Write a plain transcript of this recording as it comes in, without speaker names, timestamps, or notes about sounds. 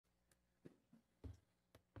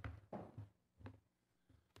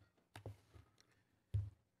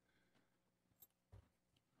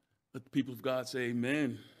Let the people of God say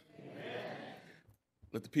amen. Amen.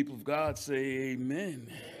 Let the people of God say amen.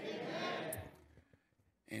 Amen.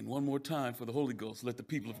 And one more time for the Holy Ghost. Let the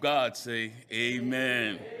people of God say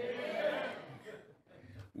amen. Amen.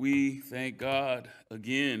 We thank God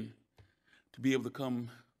again to be able to come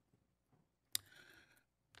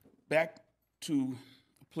back to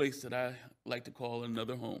a place that I like to call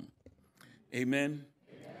another home. Amen.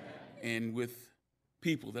 Amen. And with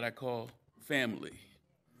people that I call family.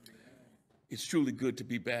 It's truly good to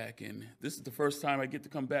be back, and this is the first time I get to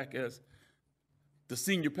come back as the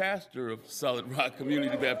senior pastor of Solid Rock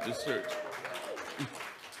Community Baptist Church.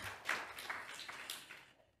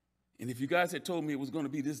 And if you guys had told me it was going to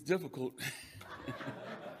be this difficult,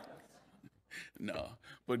 no,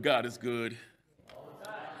 but God is good.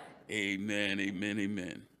 Amen, amen,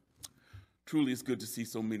 amen. Truly, it's good to see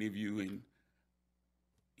so many of you, and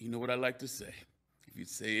you know what I like to say? If you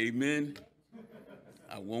say amen,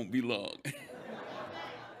 I won't be long.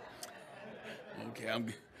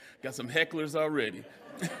 Okay, got some hecklers already.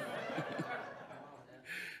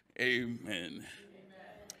 Amen.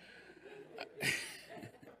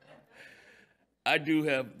 I do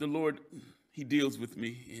have, the Lord, he deals with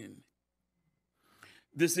me, and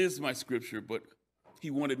this is my scripture, but he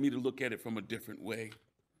wanted me to look at it from a different way.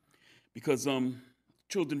 Because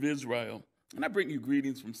children of Israel, and I bring you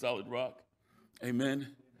greetings from Solid Rock. Amen.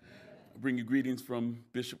 I bring you greetings from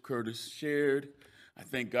Bishop Curtis Shared. I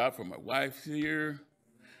thank God for my wife here.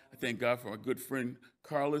 I thank God for my good friend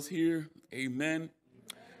Carla's here. Amen.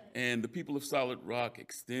 And the people of Solid Rock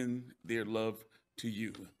extend their love to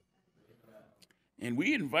you. And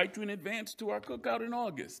we invite you in advance to our cookout in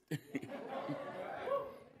August.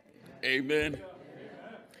 Amen.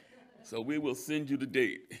 So we will send you the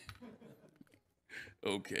date.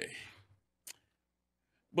 Okay.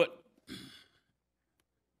 But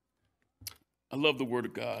I love the Word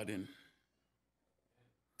of God, and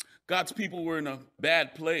God's people were in a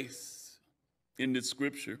bad place in this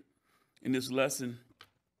scripture, in this lesson.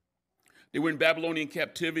 They were in Babylonian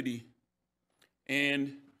captivity,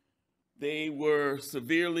 and they were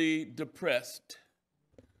severely depressed.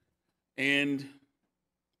 And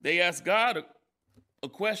they asked God a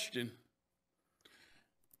question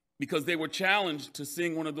because they were challenged to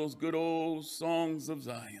sing one of those good old songs of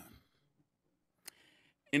Zion.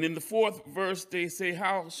 And in the 4th verse, they say,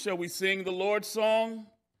 how shall we sing the Lord's song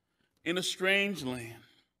in a strange land?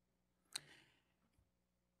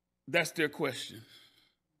 That's their question.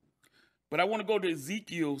 But I want to go to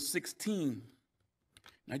Ezekiel 16.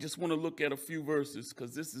 I just want to look at a few verses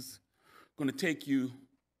because this is going to take you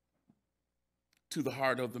to the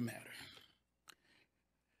heart of the matter.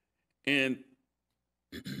 And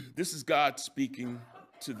this is God speaking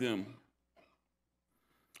to them.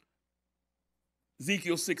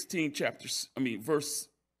 Ezekiel 16, verse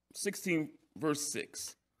 16, verse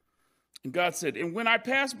 6. And God said, and when I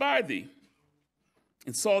passed by thee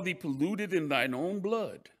and saw thee polluted in thine own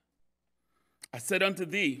blood, I said unto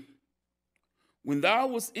thee, when thou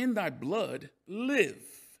wast in thy blood, live.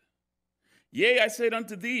 Yea, I said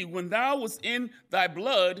unto thee, when thou wast in thy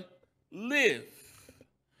blood, live.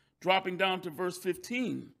 Dropping down to verse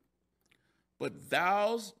 15. But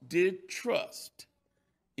thou did trust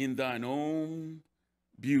in thine own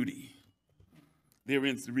beauty. There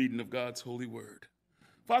ends the reading of God's holy word.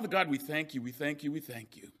 Father God, we thank you, we thank you, we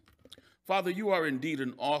thank you. Father, you are indeed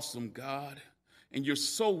an awesome God, and you're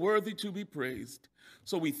so worthy to be praised.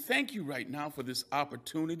 So we thank you right now for this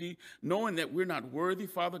opportunity, knowing that we're not worthy,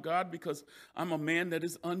 Father God, because I'm a man that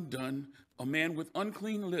is undone, a man with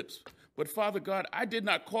unclean lips. But Father God, I did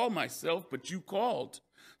not call myself, but you called.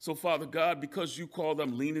 So Father God, because you called,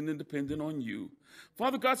 I'm leaning and dependent on you.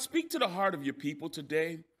 Father God, speak to the heart of your people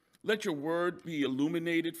today. Let your word be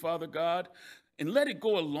illuminated, Father God. And let it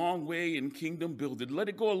go a long way in kingdom building. Let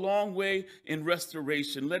it go a long way in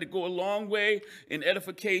restoration. Let it go a long way in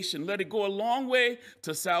edification. Let it go a long way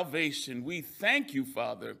to salvation. We thank you,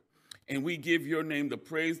 Father, and we give your name the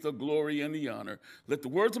praise, the glory, and the honor. Let the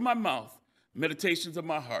words of my mouth, meditations of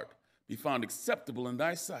my heart, be found acceptable in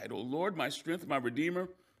thy sight. O Lord, my strength, my redeemer,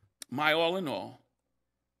 my all in all.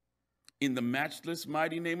 In the matchless,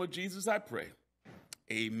 mighty name of Jesus, I pray.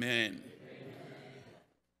 Amen.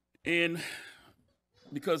 And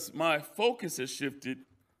because my focus has shifted,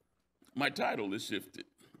 my title has shifted.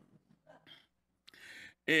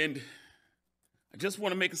 And I just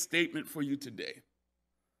want to make a statement for you today.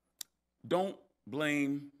 Don't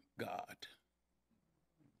blame God.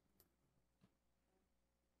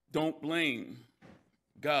 Don't blame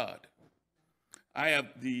God. I have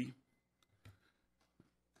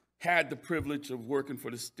had the privilege of working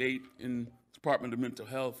for the state in the Department of Mental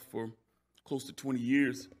Health for close to 20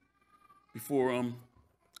 years. before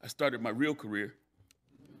I started my real career.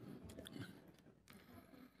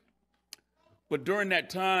 But during that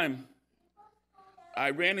time,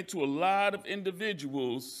 I ran into a lot of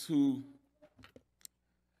individuals who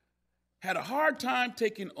had a hard time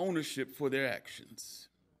taking ownership for their actions.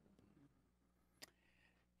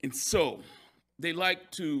 And so they like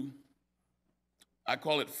to, I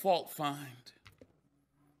call it fault find,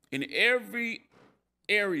 in every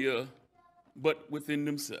area but within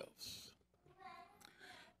themselves.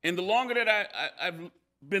 And the longer that I've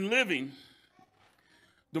been living,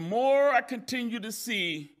 the more I continue to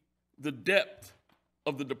see the depth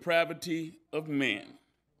of the depravity of man.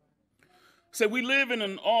 So we live in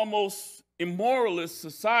an almost immoralist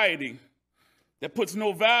society that puts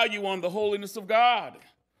no value on the holiness of God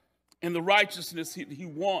and the righteousness he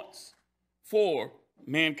wants for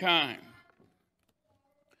mankind.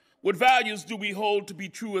 What values do we hold to be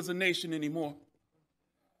true as a nation anymore?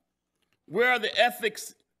 Where are the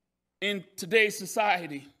ethics in today's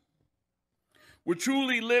society? We're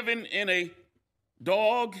truly living in a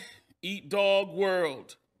dog-eat-dog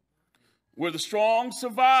world where the strong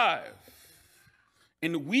survive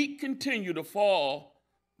and the weak continue to fall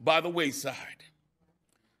by the wayside.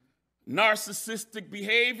 Narcissistic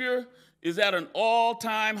behavior is at an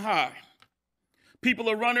all-time high. People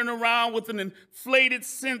are running around with an inflated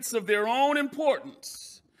sense of their own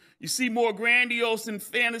importance. You see more grandiose and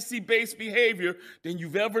fantasy-based behavior than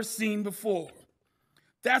you've ever seen before.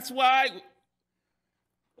 That's why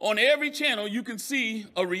on every channel you can see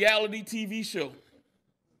a reality TV show.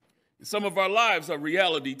 And some of our lives are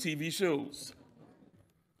reality TV shows.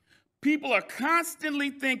 People are constantly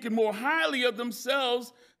thinking more highly of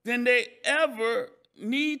themselves than they ever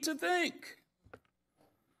need to think.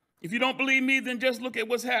 If you don't believe me, then just look at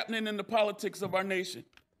what's happening in the politics of our nation.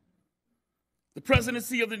 The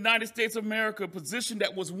presidency of the United States of America, a position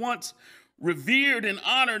that was once revered and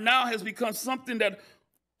honored, now has become something that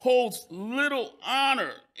holds little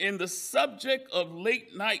honor in the subject of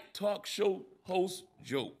late-night talk show host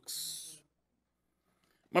jokes.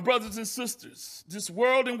 My brothers and sisters, this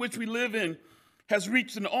world in which we live in has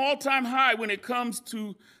reached an all-time high when it comes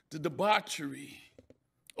to the debauchery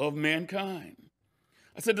of mankind.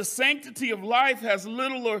 I said the sanctity of life has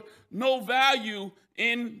little or no value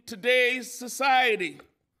in today's society.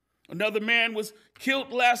 Another man was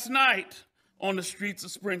killed last night on the streets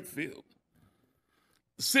of Springfield.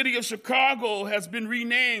 The city of Chicago has been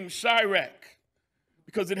renamed Chirac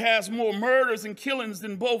because it has more murders and killings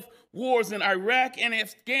than both wars in Iraq and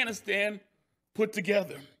Afghanistan put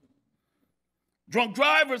together. Drunk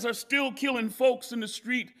drivers are still killing folks in the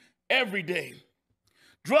street every day.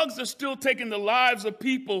 Drugs are still taking the lives of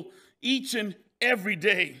people each and every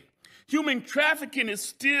day. Human trafficking is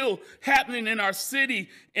still happening in our city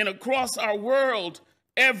and across our world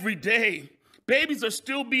every day. Babies are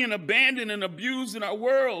still being abandoned and abused in our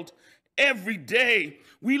world every day.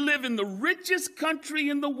 We live in the richest country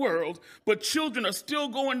in the world, but children are still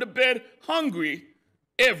going to bed hungry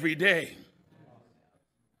every day.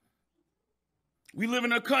 We live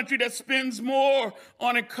in a country that spends more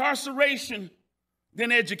on incarceration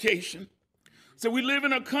than education. So we live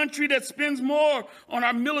in a country that spends more on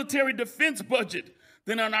our military defense budget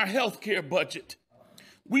than on our health care budget.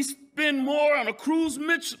 We spend more on a cruise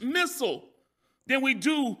missile than we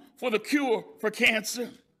do for the cure for cancer.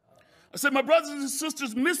 I said, my brothers and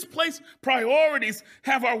sisters, misplaced priorities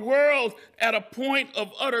have our world at a point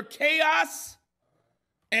of utter chaos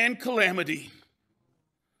and calamity.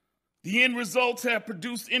 The end results have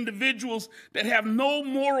produced individuals that have no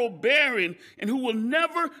moral bearing and who will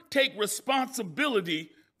never take responsibility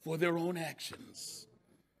for their own actions.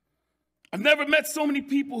 I've never met so many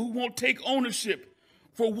people who won't take ownership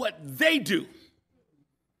for what they do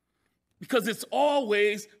because it's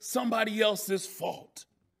always somebody else's fault.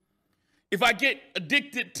 If I get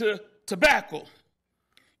addicted to tobacco,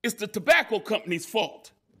 it's the tobacco company's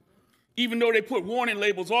fault, even though they put warning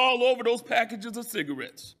labels all over those packages of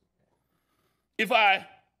cigarettes. If I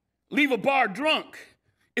leave a bar drunk,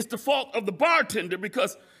 it's the fault of the bartender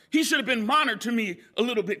because he should have been monitoring me a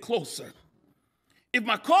little bit closer. If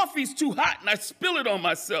my coffee's too hot and I spill it on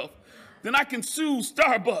myself, then I can sue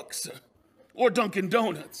Starbucks or Dunkin'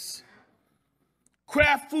 Donuts.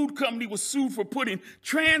 Kraft Food Company was sued for putting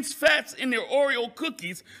trans fats in their Oreo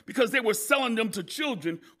cookies because they were selling them to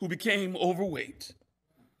children who became overweight.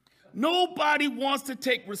 Nobody wants to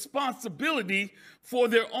take responsibility for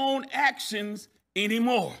their own actions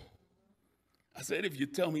anymore. I said, if you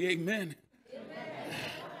tell me amen. Amen.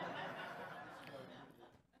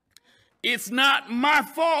 It's not my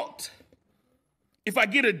fault if I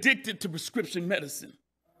get addicted to prescription medicine.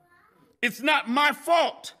 It's not my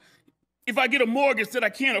fault If I get a mortgage that I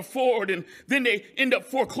can't afford and then they end up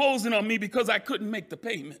foreclosing on me because I couldn't make the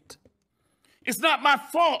payment. It's not my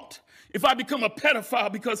fault if I become a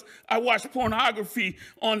pedophile because I watch pornography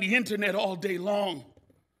on the internet all day long.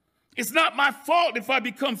 It's not my fault if I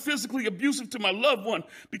become physically abusive to my loved one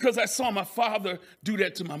because I saw my father do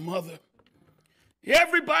that to my mother.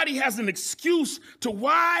 Everybody has an excuse to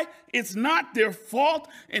why it's not their fault,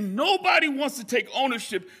 and nobody wants to take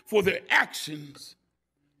ownership for their actions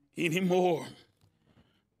anymore.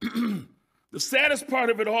 The saddest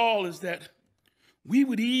part of it all is that we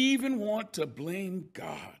would even want to blame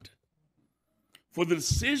God for the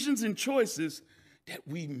decisions and choices that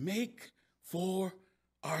we make for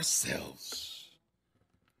ourselves.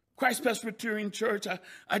 Christ Presbyterian Church,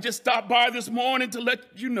 I just stopped by this morning to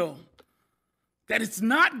let you know that it's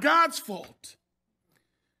not God's fault,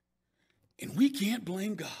 and we can't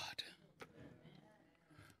blame God.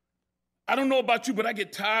 I don't know about you, but I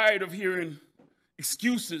get tired of hearing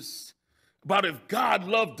excuses about if God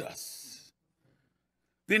loved us,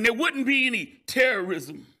 then there wouldn't be any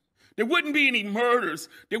terrorism. There wouldn't be any murders.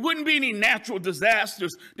 There wouldn't be any natural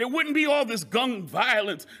disasters. There wouldn't be all this gun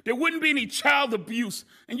violence. There wouldn't be any child abuse.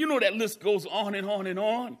 And you know that list goes on and on and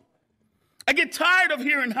on. I get tired of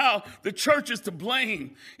hearing how the church is to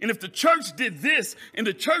blame. And if the church did this and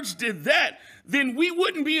the church did that, then we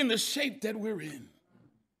wouldn't be in the shape that we're in.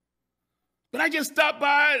 But I just stopped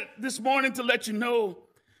by this morning to let you know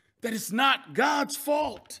that it's not God's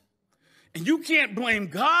fault. And you can't blame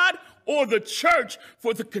God or the church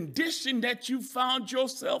for the condition that you found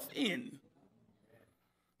yourself in.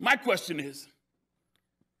 My question is,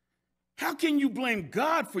 how can you blame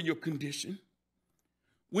God for your condition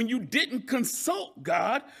when you didn't consult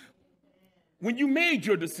God when you made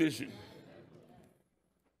your decision?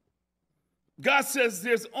 God says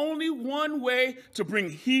there's only one way to bring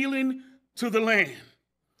healing to the land.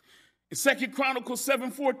 In 2 Chronicles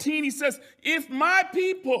 7:14, he says, if my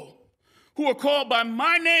people who are called by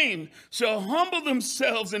my name shall humble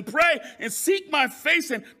themselves and pray and seek my face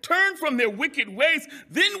and turn from their wicked ways,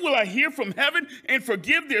 then will I hear from heaven and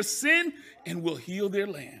forgive their sin and will heal their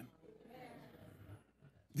land.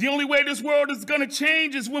 The only way this world is going to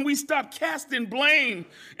change is when we stop casting blame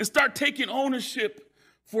and start taking ownership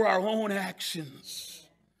for our own actions.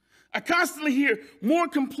 I constantly hear more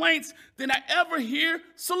complaints than I ever hear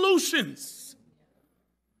solutions.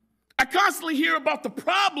 I constantly hear about the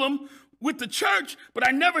problem with the church, but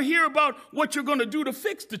I never hear about what you're going to do to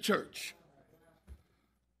fix the church.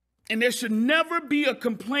 And there should never be a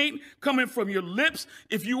complaint coming from your lips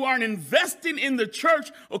if you aren't investing in the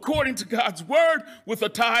church according to God's word with a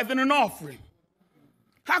tithe and an offering.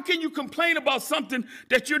 How can you complain about something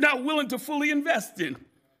that you're not willing to fully invest in?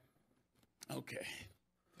 Okay,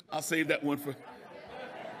 I'll save that one for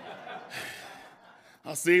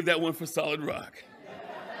Solid Rock.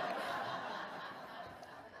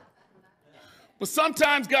 But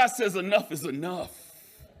sometimes God says enough is enough.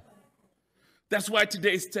 That's why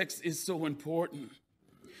today's text is so important.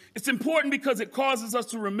 It's important because it causes us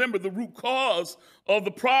to remember the root cause of the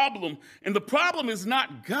problem. And the problem is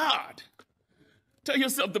not God. Tell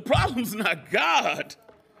yourself, the problem's not God,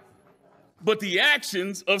 but the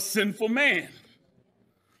actions of sinful man.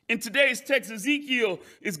 In today's text, Ezekiel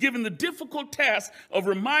is given the difficult task of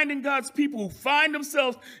reminding God's people who find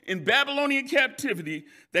themselves in Babylonian captivity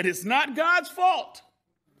that it's not God's fault.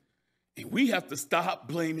 And we have to stop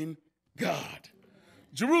blaming God.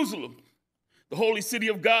 Jerusalem, the holy city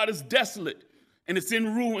of God, is desolate and it's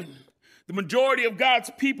in ruin. The majority of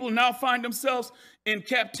God's people now find themselves in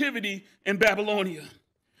captivity in Babylonia.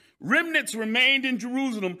 Remnants remained in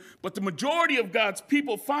Jerusalem, but the majority of God's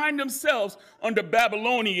people find themselves under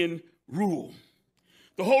Babylonian rule.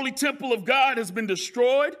 The holy temple of God has been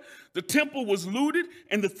destroyed. The temple was looted,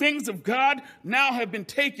 and the things of God now have been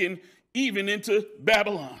taken even into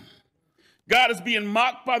Babylon. God is being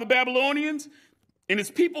mocked by the Babylonians, and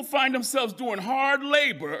his people find themselves doing hard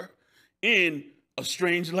labor in a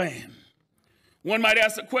strange land. One might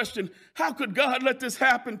ask the question, how could God let this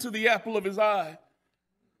happen to the apple of his eye,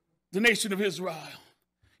 the nation of Israel,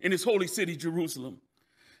 in his holy city, Jerusalem?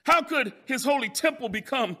 How could his holy temple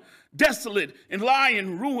become desolate and lie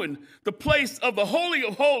in ruin, the place of the Holy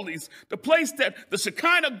of Holies, the place that the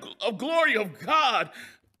Shekinah of glory of God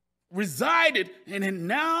resided, and it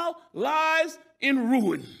now lies in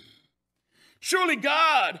ruin? Surely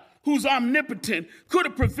God, who's omnipotent, could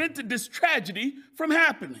have prevented this tragedy from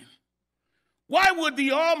happening. Why would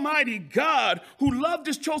the Almighty God, who loved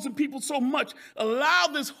his chosen people so much, allow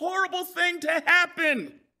this horrible thing to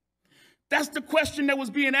happen? That's the question that was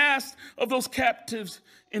being asked of those captives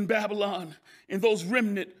in Babylon and those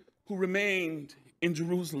remnant who remained in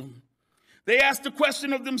Jerusalem. They asked the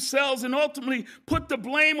question of themselves and ultimately put the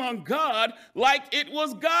blame on God like it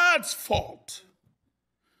was God's fault.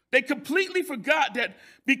 They completely forgot that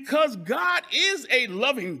because God is a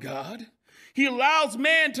loving God, he allows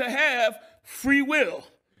man to have free will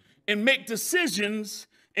and make decisions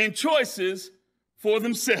and choices for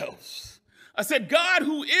themselves. I said, God,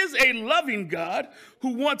 who is a loving God,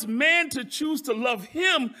 who wants man to choose to love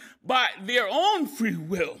him by their own free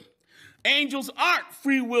will. Angels aren't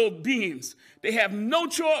free will beings. They have no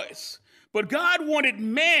choice. But God wanted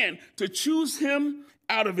man to choose him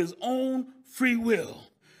out of his own free will,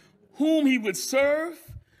 whom he would serve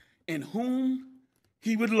and whom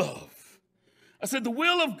he would love. I said, the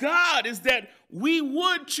will of God is that we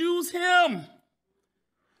would choose him.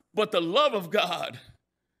 But the love of God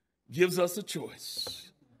gives us a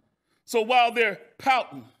choice. So while they're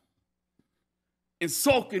pouting and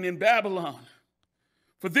sulking in Babylon,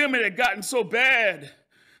 for them it had gotten so bad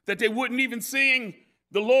that they wouldn't even sing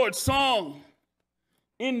the Lord's song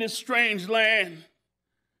in this strange land.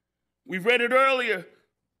 We read it earlier.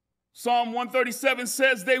 Psalm 137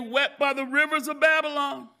 says they wept by the rivers of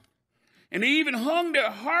Babylon, and they even hung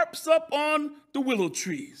their harps up on the willow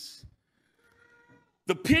trees.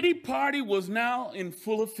 The pity party was now in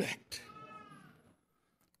full effect,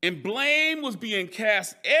 and blame was being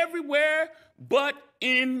cast everywhere but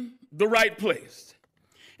in the right place.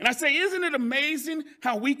 And I say, isn't it amazing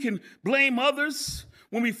how we can blame others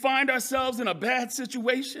when we find ourselves in a bad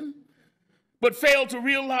situation, but fail to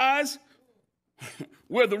realize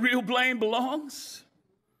where the real blame belongs?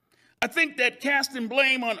 I think that casting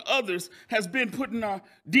blame on others has been put in our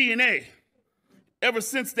DNA ever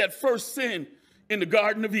since that first sin in the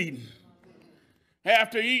Garden of Eden.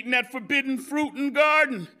 After eating that forbidden fruit in the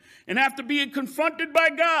garden, and after being confronted by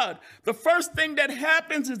God, the first thing that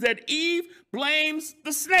happens is that Eve blames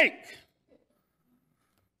the snake.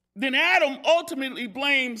 Then Adam ultimately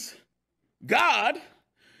blames God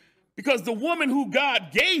because the woman who God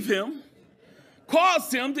gave him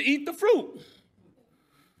caused him to eat the fruit.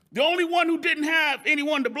 The only one who didn't have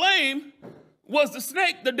anyone to blame was the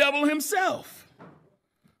snake, the devil himself.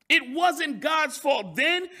 It wasn't God's fault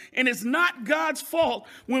then, and it's not God's fault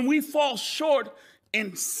when we fall short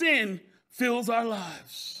and sin fills our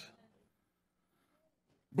lives.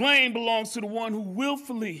 Blame belongs to the one who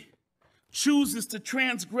willfully chooses to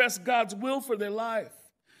transgress God's will for their life.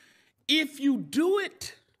 If you do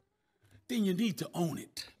it, then you need to own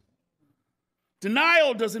it.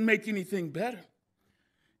 Denial doesn't make anything better.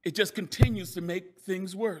 It just continues to make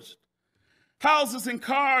things worse. Houses and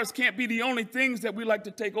cars can't be the only things that we like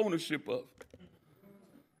to take ownership of.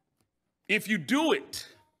 If you do it,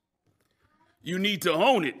 you need to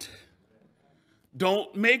own it.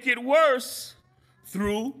 Don't make it worse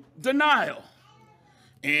through denial.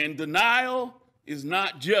 And denial is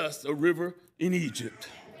not just a river in Egypt.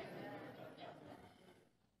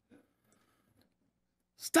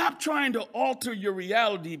 Stop trying to alter your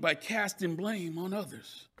reality by casting blame on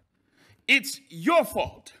others. It's your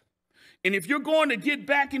fault. And if you're going to get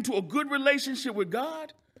back into a good relationship with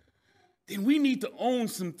God, then we need to own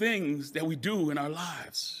some things that we do in our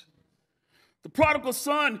lives. The prodigal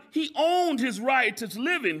son, he owned his right to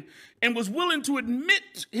living and was willing to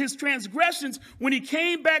admit his transgressions when he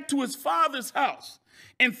came back to his father's house.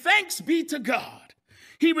 And thanks be to God,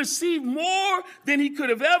 he received more than he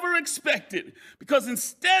could have ever expected, because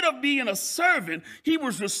instead of being a servant, he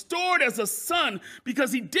was restored as a son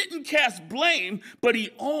because he didn't cast blame, but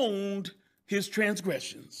he owned his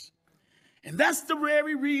transgressions. And that's the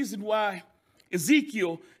very reason why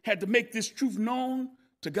Ezekiel had to make this truth known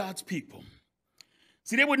to God's people.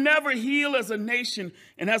 See, they would never heal as a nation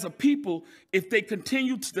and as a people if they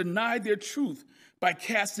continued to deny their truth by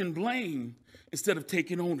casting blame instead of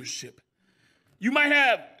taking ownership. You might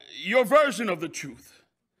have your version of the truth,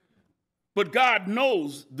 but God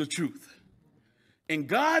knows the truth. And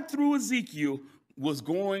God, through Ezekiel, was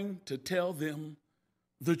going to tell them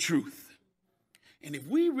the truth. And if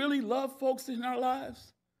we really love folks in our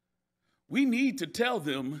lives, we need to tell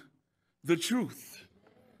them the truth.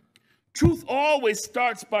 Truth always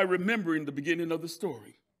starts by remembering the beginning of the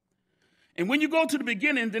story. And when you go to the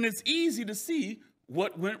beginning, then it's easy to see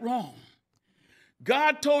what went wrong.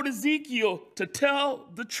 God told Ezekiel to tell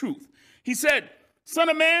the truth. He said, "Son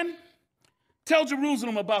of man, tell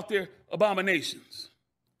Jerusalem about their abominations."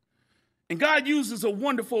 And God uses a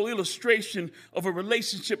wonderful illustration of a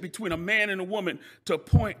relationship between a man and a woman to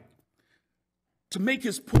make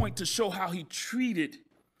his point, to show how he treated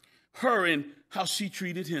her and how she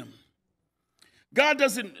treated him. God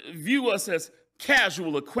doesn't view us as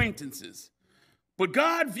casual acquaintances, but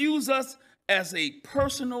God views us as a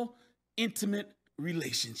personal, intimate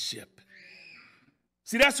relationship.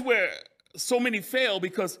 See, that's where so many fail,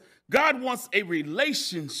 because God wants a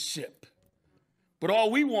relationship, but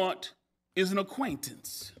all we want is an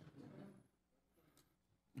acquaintance.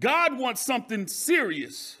 God wants something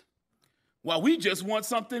serious, while we just want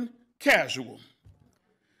something casual.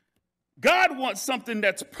 God wants something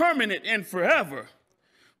that's permanent and forever,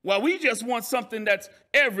 while we just want something that's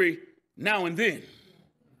every now and then.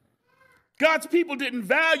 God's people didn't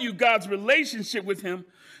value God's relationship with him.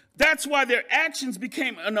 That's why their actions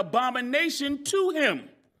became an abomination to him.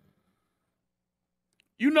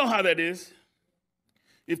 You know how that is.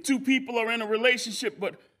 If two people are in a relationship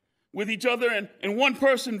but with each other, and one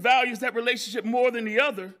person values that relationship more than the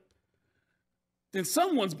other, then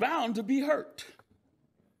someone's bound to be hurt.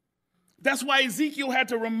 That's why Ezekiel had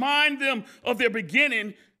to remind them of their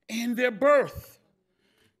beginning and their birth.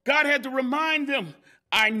 God had to remind them,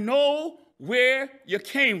 I know where you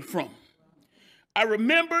came from. I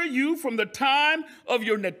remember you from the time of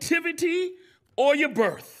your nativity or your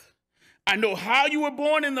birth. I know how you were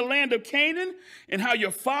born in the land of Canaan, and how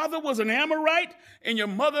your father was an Amorite and your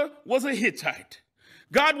mother was a Hittite.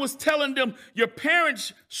 God was telling them, your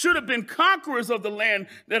parents should have been conquerors of the land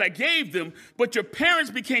that I gave them, but your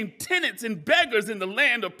parents became tenants and beggars in the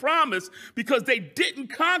land of promise because they didn't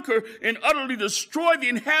conquer and utterly destroy the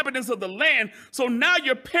inhabitants of the land. So now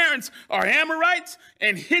your parents are Amorites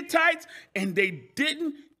and Hittites, and they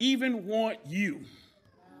didn't even want you.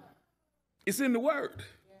 It's in the word.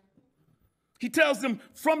 He tells them,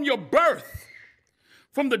 from your birth,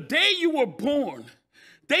 from the day you were born,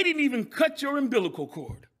 they didn't even cut your umbilical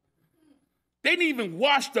cord. They didn't even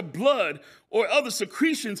wash the blood or other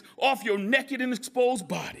secretions off your naked and exposed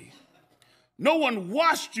body. No one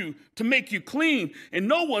washed you to make you clean, and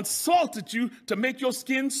no one salted you to make your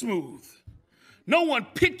skin smooth. No one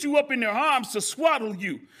picked you up in their arms to swaddle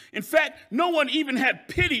you. In fact, no one even had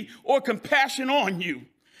pity or compassion on you.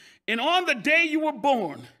 And on the day you were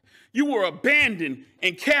born, you were abandoned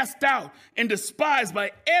and cast out and despised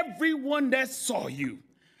by everyone that saw you.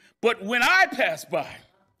 But when I passed by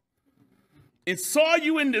and saw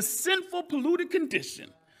you in this sinful, polluted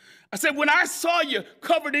condition, I said, when I saw you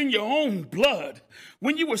covered in your own blood,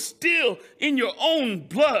 when you were still in your own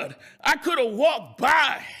blood, I could have walked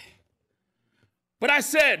by. But I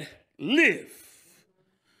said, live.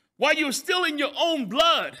 While you were still in your own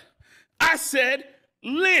blood, I said,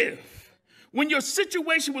 live. When your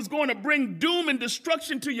situation was going to bring doom and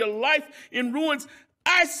destruction to your life in ruins,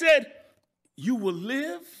 I said, you will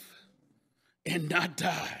live and not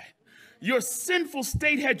die. Your sinful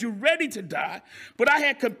state had you ready to die, but I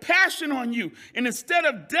had compassion on you. And instead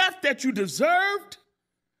of death that you deserved,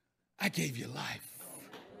 I gave you life.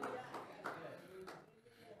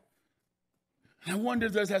 And I wonder,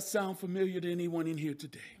 does that sound familiar to anyone in here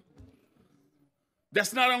today?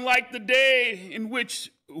 That's not unlike the day in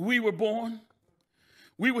which we were born.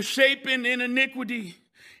 We were shapen in iniquity,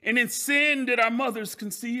 and in sin did our mothers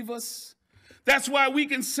conceive us. That's why we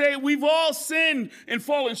can say we've all sinned and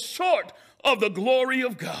fallen short of the glory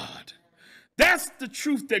of God. That's the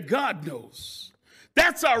truth that God knows.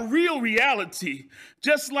 That's our real reality,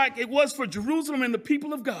 just like it was for Jerusalem and the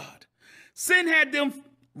people of God. Sin had them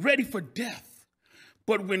ready for death.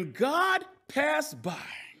 But when God passed by,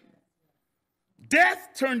 death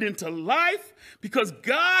turned into life because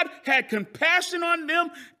God had compassion on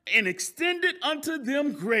them and extended unto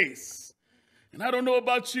them grace. And I don't know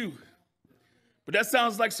about you, but that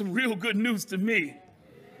sounds like some real good news to me,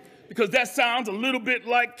 because that sounds a little bit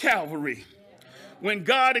like Calvary, when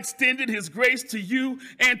God extended his grace to you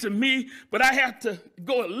and to me. But I have to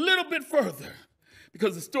go a little bit further,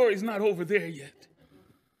 because the story's not over there yet.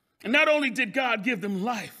 And not only did God give them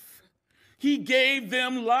life, he gave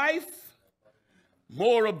them life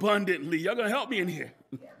more abundantly. Y'all gonna help me in here?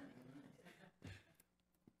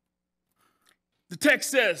 The text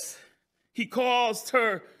says he caused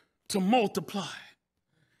her to multiply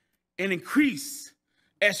and increase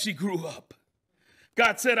as she grew up.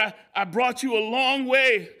 God said, I brought you a long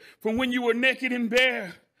way from when you were naked and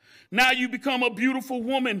bare. Now you become a beautiful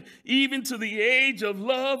woman, even to the age of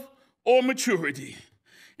love or maturity.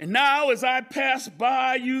 And now as I pass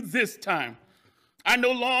by you this time, I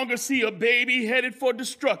no longer see a baby headed for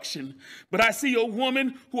destruction, but I see a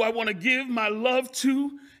woman who I want to give my love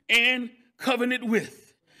to and covenant with.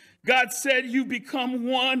 God said, you become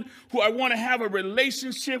one who I want to have a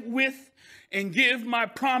relationship with and give my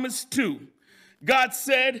promise to. God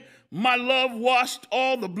said, my love washed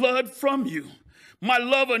all the blood from you, My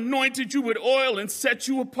love anointed you with oil and set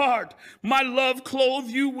you apart. My love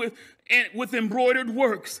clothed you with embroidered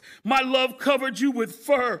works. My love covered you with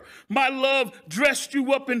fur. My love dressed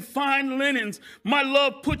you up in fine linens. My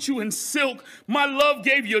love put you in silk. My love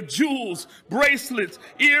gave you jewels, bracelets,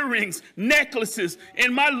 earrings, necklaces,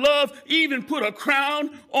 and my love even put a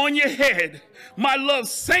crown on your head. My love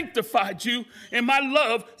sanctified you, and my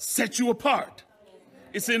love set you apart.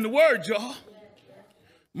 It's in the word, y'all.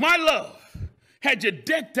 My love had you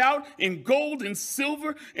decked out in gold and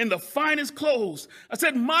silver and the finest clothes. I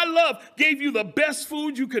said, my love gave you the best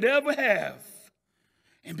food you could ever have.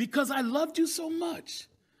 And because I loved you so much,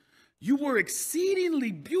 you were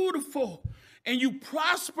exceedingly beautiful and you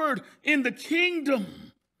prospered in the kingdom.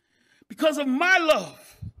 Because of my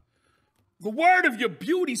love, the word of your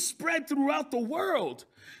beauty spread throughout the world.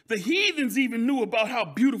 The heathens even knew about how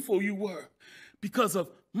beautiful you were because of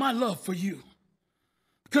my love for you.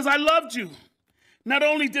 Because I loved you. Not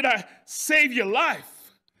only did I save your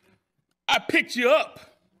life, I picked you up,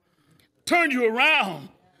 turned you around,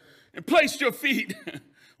 and placed your feet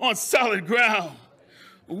on solid ground.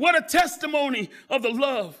 What a testimony of the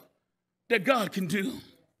love that God can do.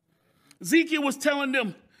 Ezekiel was telling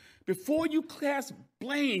them, before you cast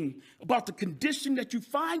blame about the condition that you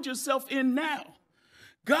find yourself in now,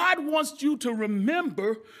 God wants you to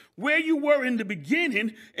remember where you were in the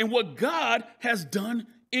beginning and what God has done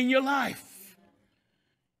in your life.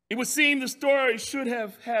 It would seem the story should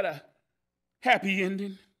have had a happy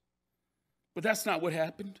ending, but that's not what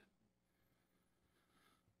happened.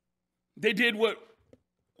 They did what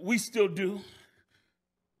we still do,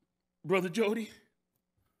 Brother Jody.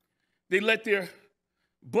 They let their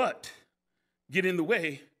butt get in the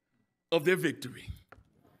way of their victory.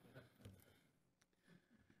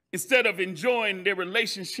 Instead of enjoying their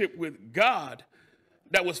relationship with God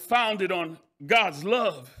that was founded on God's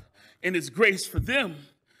love and his grace for them,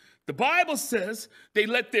 the Bible says they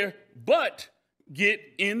let their butt get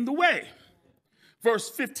in the way. Verse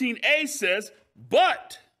 15a says,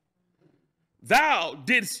 but thou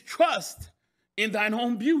didst trust in thine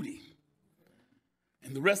own beauty.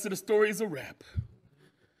 And the rest of the story is a wrap.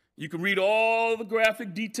 You can read all the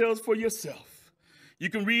graphic details for yourself. You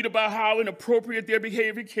can read about how inappropriate their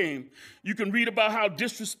behavior came. You can read about how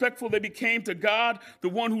disrespectful they became to God, the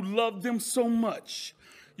one who loved them so much.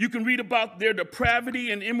 You can read about their depravity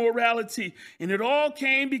and immorality. And it all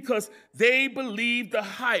came because they believed the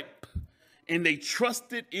hype and they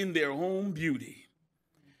trusted in their own beauty.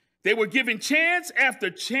 They were given chance after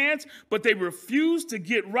chance, but they refused to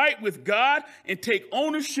get right with God and take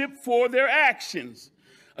ownership for their actions.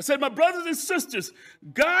 I said, my brothers and sisters,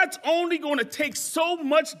 God's only going to take so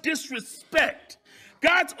much disrespect.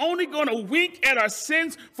 God's only going to wink at our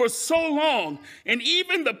sins for so long. And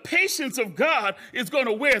even the patience of God is going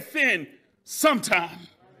to wear thin sometime.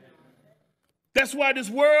 That's why this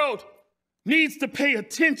world needs to pay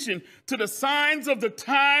attention to the signs of the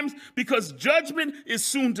times, because judgment is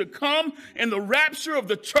soon to come and the rapture of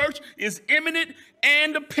the church is imminent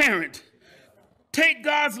and apparent. Take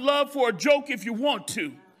God's love for a joke if you want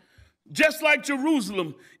to. Just like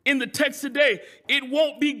Jerusalem in the text today, it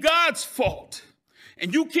won't be God's fault.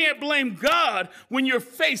 And you can't blame God when you're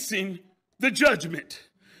facing the judgment.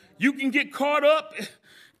 You can get caught up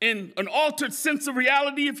in an altered sense of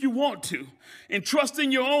reality if you want to, and trust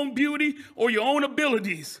in your own beauty or your own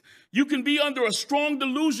abilities. You can be under a strong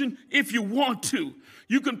delusion if you want to.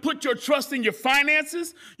 You can put your trust in your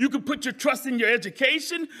finances. You can put your trust in your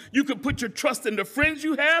education. You can put your trust in the friends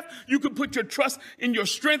you have. You can put your trust in your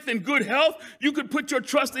strength and good health. You can put your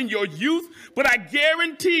trust in your youth. But I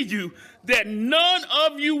guarantee you that none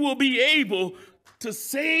of you will be able to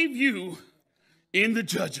save you in the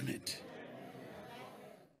judgment.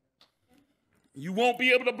 You won't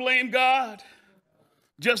be able to blame God.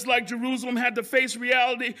 Just like Jerusalem had to face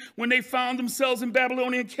reality when they found themselves in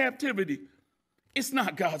Babylonian captivity. It's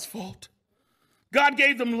not God's fault. God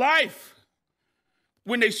gave them life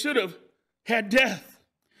when they should have had death.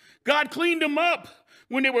 God cleaned them up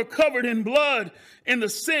when they were covered in blood and the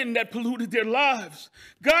sin that polluted their lives.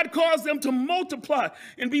 God caused them to multiply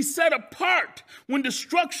and be set apart when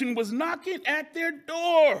destruction was knocking at their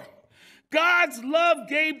door. God's love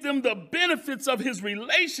gave them the benefits of his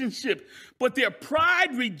relationship, but their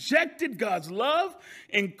pride rejected God's love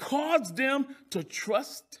and caused them to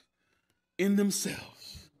trust in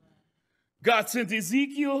themselves. God sent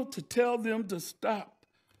Ezekiel to tell them to stop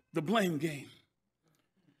the blame game.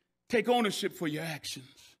 Take ownership for your actions.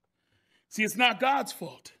 See, it's not God's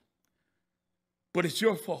fault, but it's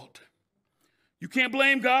your fault. You can't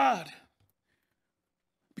blame God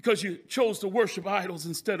because you chose to worship idols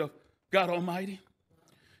instead of God Almighty.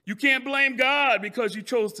 You can't blame God because you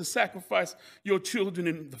chose to sacrifice your children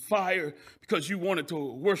in the fire because you wanted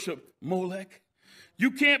to worship Molech. You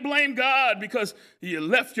can't blame God because you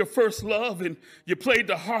left your first love and you played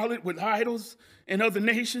the harlot with idols and other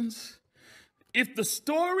nations. If the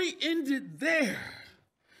story ended there,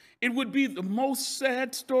 it would be the most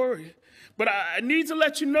sad story. But I need to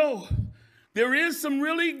let you know, there is some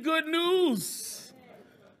really good news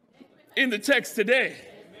in the text today.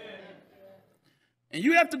 And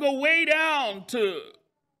you have to go way down to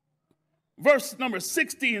verse number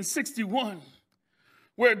 60 and 61,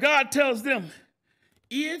 where God tells them,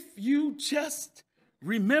 if you just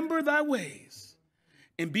remember thy ways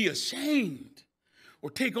and be ashamed or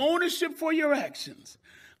take ownership for your actions,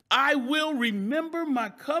 I will remember my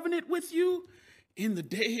covenant with you in the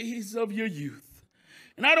days of your youth.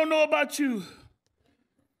 And I don't know about you,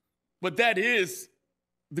 but that is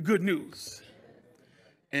the good news.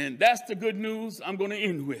 And that's the good news I'm going to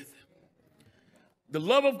end with. The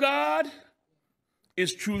love of God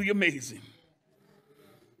is truly amazing.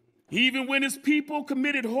 Even when his people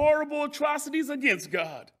committed horrible atrocities against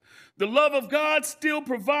God, the love of God still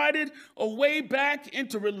provided a way back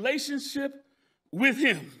into relationship with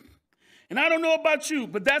him. And I don't know about you,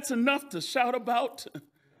 but that's enough to shout about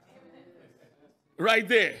right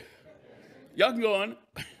there. Y'all can go on.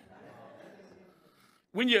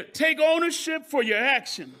 When you take ownership for your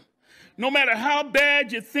action, no matter how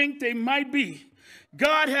bad you think they might be,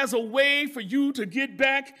 God has a way for you to get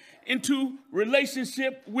back into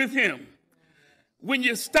relationship with him. When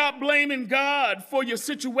you stop blaming God for your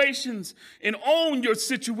situations and own your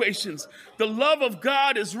situations, the love of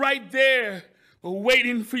God is right there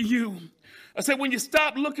waiting for you. I said, when you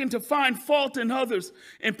stop looking to find fault in others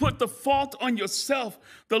and put the fault on yourself,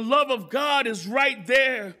 the love of God is right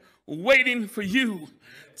there waiting for you.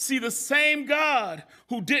 See, the same God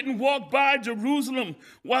who didn't walk by Jerusalem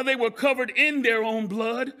while they were covered in their own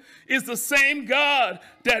blood is the same God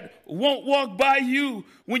that won't walk by you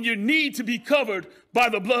when you need to be covered by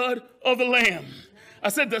the blood of the Lamb. I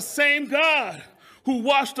said, the same God who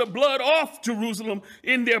washed the blood off Jerusalem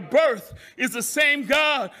in their birth is the same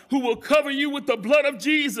God who will cover you with the blood of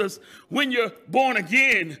Jesus when you're born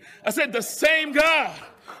again. I said, the same God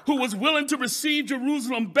who was willing to receive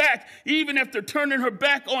Jerusalem back even after turning her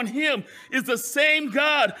back on him is the same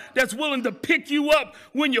God that's willing to pick you up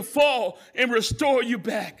when you fall and restore you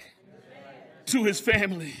back to his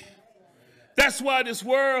family. That's why this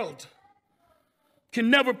world can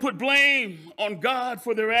never put blame on God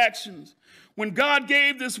for their actions. When God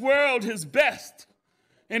gave this world his best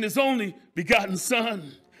and his only begotten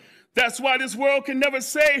son, that's why this world can never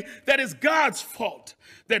say that it's God's fault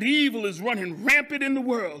that evil is running rampant in the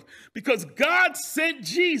world, because God sent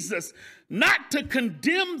Jesus not to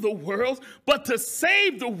condemn the world, but to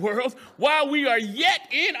save the world while we are yet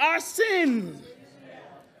in our sin.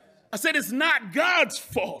 I said it's not God's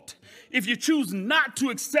fault if you choose not to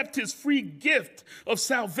accept his free gift of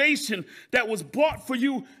salvation that was bought for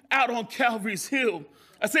you out on Calvary's hill.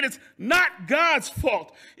 I said it's not God's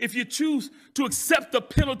fault if you choose to accept the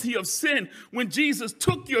penalty of sin when Jesus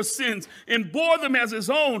took your sins and bore them as his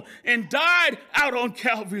own and died out on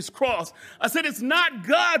Calvary's cross. I said it's not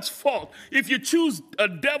God's fault if you choose a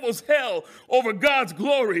devil's hell over God's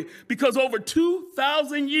glory, because over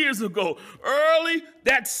 2,000 years ago, early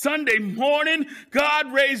that Sunday morning,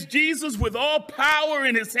 God raised Jesus with all power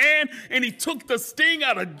in his hand, and he took the sting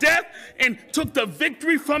out of death and took the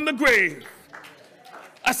victory from the grave.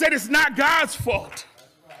 I said it's not God's fault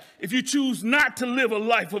if you choose not to live a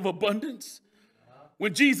life of abundance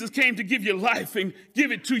when Jesus came to give you life and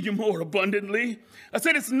give it to you more abundantly. I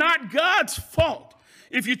said it's not God's fault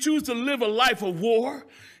if you choose to live a life of war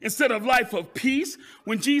instead of life of peace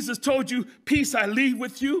when Jesus told you, peace I leave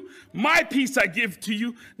with you, my peace I give to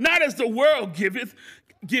you, not as the world giveth,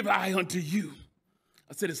 give I unto you.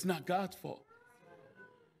 I said it's not God's fault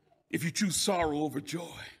if you choose sorrow over joy.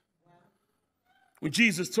 When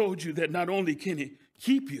Jesus told you that not only can he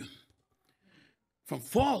keep you from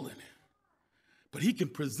falling, but he can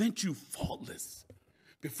present you faultless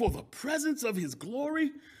before the presence of his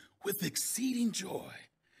glory with exceeding joy.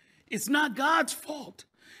 It's not God's fault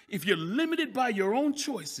if you're limited by your own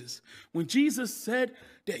choices when Jesus said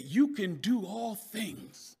that you can do all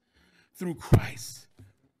things through Christ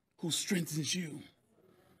who strengthens you.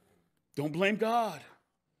 Don't blame God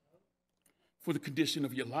for the condition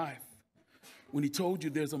of your life when he told you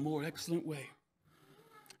there's a more excellent way.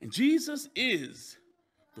 And Jesus is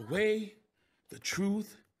the way, the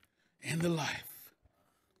truth, and the life.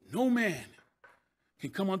 No man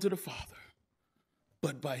can come unto the Father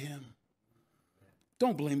but by him.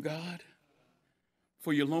 Don't blame God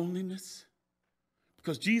for your loneliness,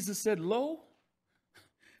 Because Jesus said, lo,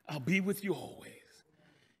 I'll be with you always,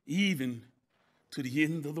 even to the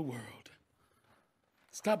end of the world.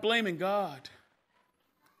 Stop blaming God.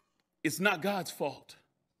 It's not God's fault.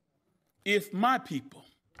 If my people,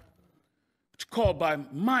 which are called by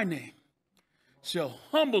my name, shall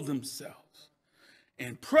humble themselves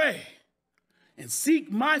and pray and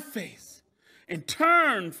seek my face and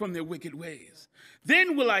turn from their wicked ways,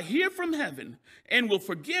 then will I hear from heaven and will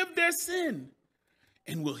forgive their sin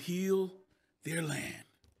and will heal their land.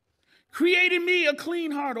 Create in me a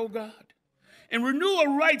clean heart, O God, and renew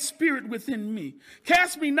a right spirit within me.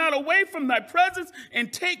 Cast me not away from thy presence,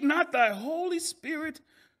 and take not thy Holy Spirit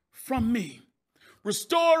from me.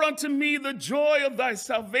 Restore unto me the joy of thy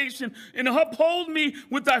salvation, and uphold me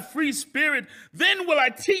with thy free spirit. Then will I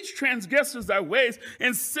teach transgressors thy ways,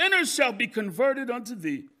 and sinners shall be converted unto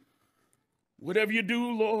thee. Whatever you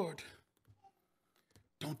do, Lord,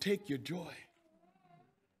 don't take your joy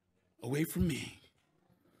away from me.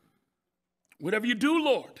 Whatever you do,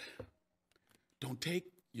 Lord, don't take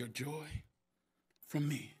your joy from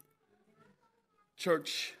me.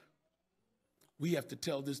 Church, we have to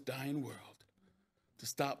tell this dying world to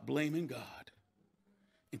stop blaming God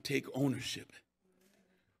and take ownership.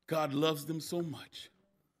 God loves them so much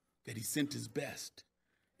that he sent his best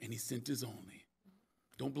and he sent his only.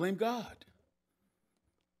 Don't blame God.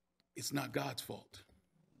 It's not God's fault.